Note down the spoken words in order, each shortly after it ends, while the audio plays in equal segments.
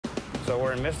So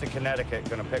we're in Mystic, Connecticut,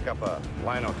 gonna pick up a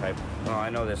linotype. Well, I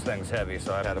know this thing's heavy,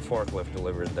 so I had a forklift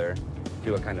delivered there.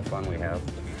 See what kind of fun we have.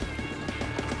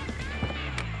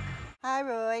 Hi,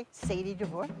 Roy. Sadie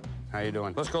DeVore. How you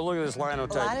doing? Let's go look at this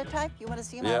linotype. Linotype? You want to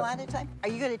see my linotype? Are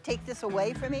you going to take this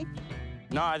away from me?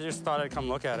 No, I just thought I'd come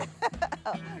look at it.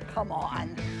 Come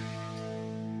on.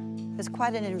 It was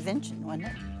quite an invention, wasn't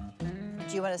it?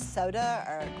 Do you want a soda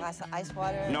or a glass of ice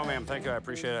water? No, ma'am, thank you. I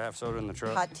appreciate it. I have soda in the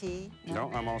truck. Hot tea? No,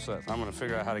 I'm all set. I'm gonna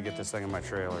figure out how to get this thing in my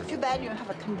trailer. Too bad you don't have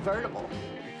a convertible.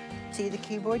 See the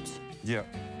keyboards? Yeah.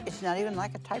 It's not even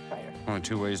like a typewriter. Only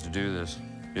two ways to do this.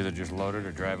 Either just load it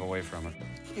or drive away from it.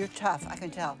 You're tough, I can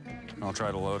tell. I'll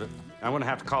try to load it. I'm gonna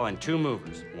have to call in two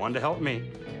movers. One to help me,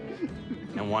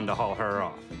 and one to haul her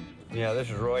off. Yeah, this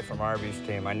is Roy from Arby's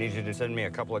team. I need you to send me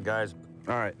a couple of guys.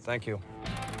 All right, thank you.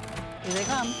 Here they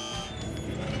come.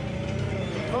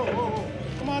 Whoa, whoa, whoa.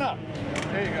 Come on up.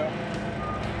 There you go.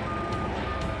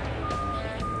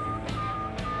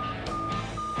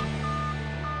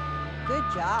 Good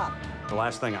job. The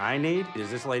last thing I need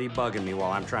is this lady bugging me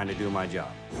while I'm trying to do my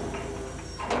job.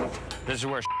 This is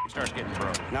where starts getting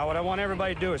broke. Now, what I want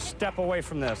everybody to do is step away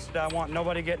from this. I want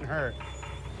nobody getting hurt.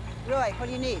 Roy, what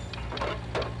do you need?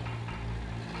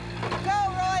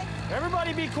 Go, Roy!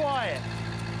 Everybody be quiet.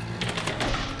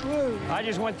 Ooh. I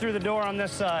just went through the door on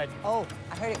this side. Oh,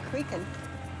 I heard it creaking.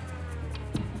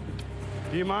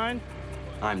 Do you mind?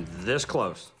 I'm this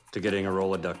close to getting a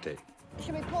roll of duct tape.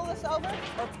 Should we pull this over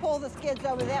or pull the skids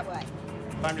over that way?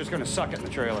 I'm just gonna suck it in the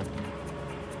trailer.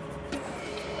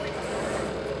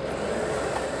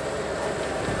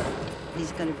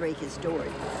 He's gonna break his door.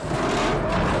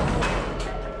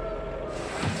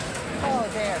 Oh,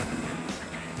 there.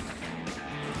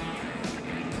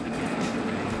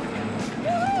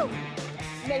 Woo!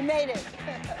 They made it.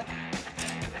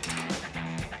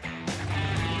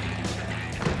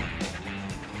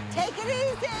 Take it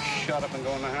easy. Shut up and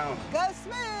go in the house. Go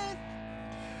smooth.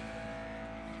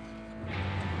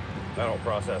 That whole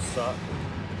process sucked.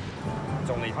 It's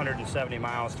only 170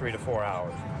 miles, 3 to 4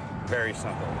 hours. Very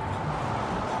simple.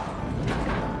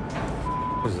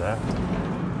 What is that?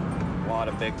 A lot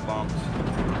of big bumps.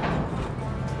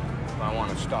 I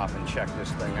want to stop and check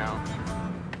this thing out.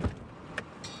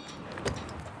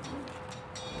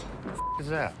 What is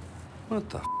that? What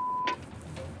the?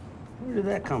 Where did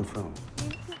that come from?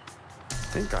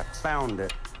 I think I found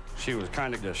it. She was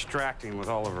kind of distracting with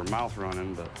all of her mouth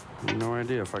running, but I have no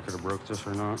idea if I could have broke this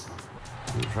or not.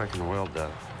 Maybe if I can weld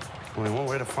that. Only one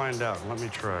way to find out. Let me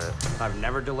try it. I've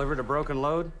never delivered a broken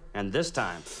load, and this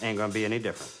time ain't gonna be any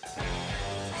different.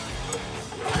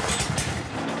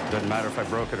 Doesn't matter if I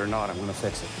broke it or not, I'm gonna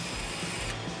fix it.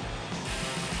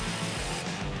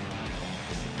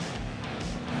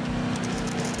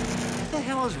 What the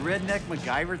hell is redneck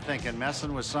MacGyver thinking,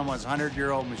 messing with someone's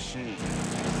 100-year-old machine?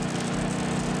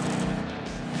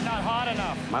 Not hot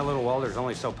enough. My little welder's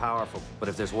only so powerful, but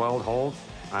if this weld holds,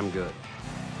 I'm good.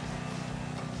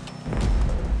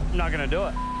 I'm not gonna do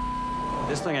it.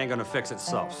 This thing ain't gonna fix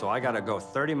itself, so I gotta go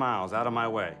 30 miles out of my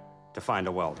way to find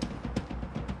a welder.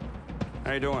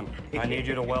 How you doing? I need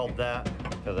you to weld that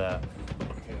to that.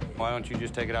 Why don't you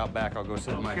just take it out back? I'll go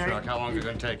sit in my truck. How long is it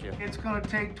gonna take you? It's gonna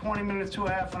take 20 minutes to a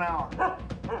half an hour.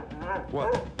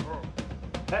 What?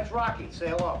 That's Rocky. Say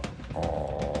hello.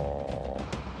 Oh.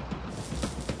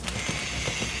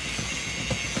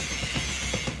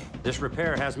 This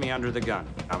repair has me under the gun.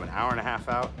 I'm an hour and a half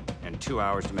out and 2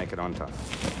 hours to make it on time.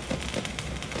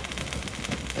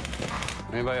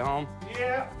 Anybody home?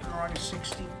 Yeah. They're only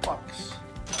 60 bucks.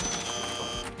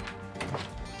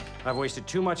 I've wasted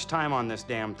too much time on this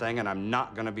damn thing, and I'm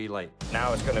not gonna be late.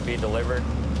 Now it's gonna be delivered,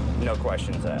 no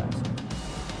questions asked.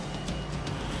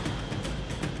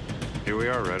 Here we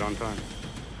are, right on time.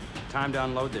 Time to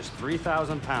unload this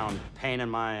 3,000-pound pain in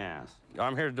my ass.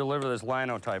 I'm here to deliver this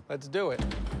linotype. Let's do it.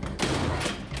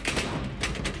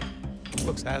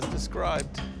 Looks as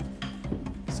described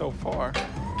so far.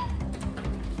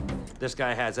 This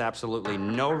guy has absolutely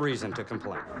no reason to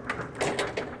complain.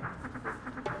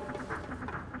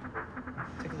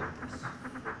 Take a look at this.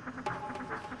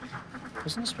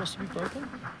 Wasn't it supposed to be broken?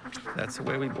 That's the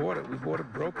way we bought it. We bought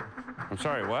it broken. I'm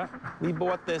sorry, what? We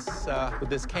bought this with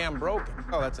this cam broken.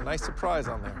 Oh, that's a nice surprise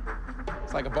on there.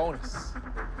 It's like a bonus.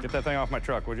 Get that thing off my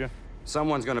truck, would you?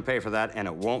 Someone's gonna pay for that, and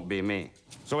it won't be me.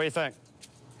 So what do you think?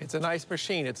 It's a nice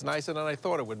machine. It's nicer than I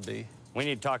thought it would be. We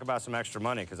need to talk about some extra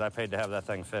money, because I paid to have that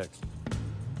thing fixed.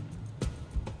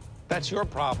 That's your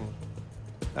problem.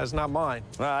 That's not mine.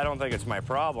 Well, I don't think it's my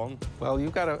problem. Well,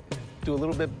 you've got to do a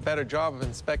little bit better job of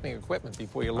inspecting equipment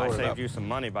before you load it up. I saved you some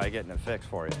money by getting it fixed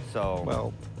for you, so...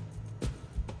 Well,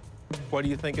 what do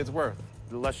you think it's worth?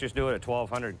 Let's just do it at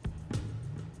 $1,200.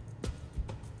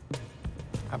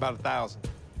 How about 1,000?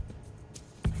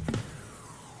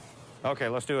 Okay,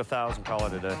 let's do 1,000, call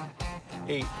it a day.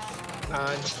 8,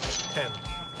 9, 10.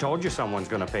 Told you someone's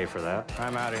gonna pay for that.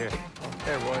 I'm out of here.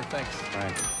 There, Roy, thanks.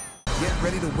 Thanks. Get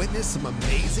ready to witness some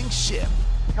amazing ship.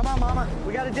 Come on, Mama.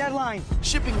 We got a deadline.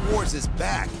 Shipping Wars is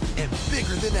back and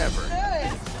bigger than ever.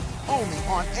 Only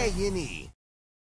on A&E.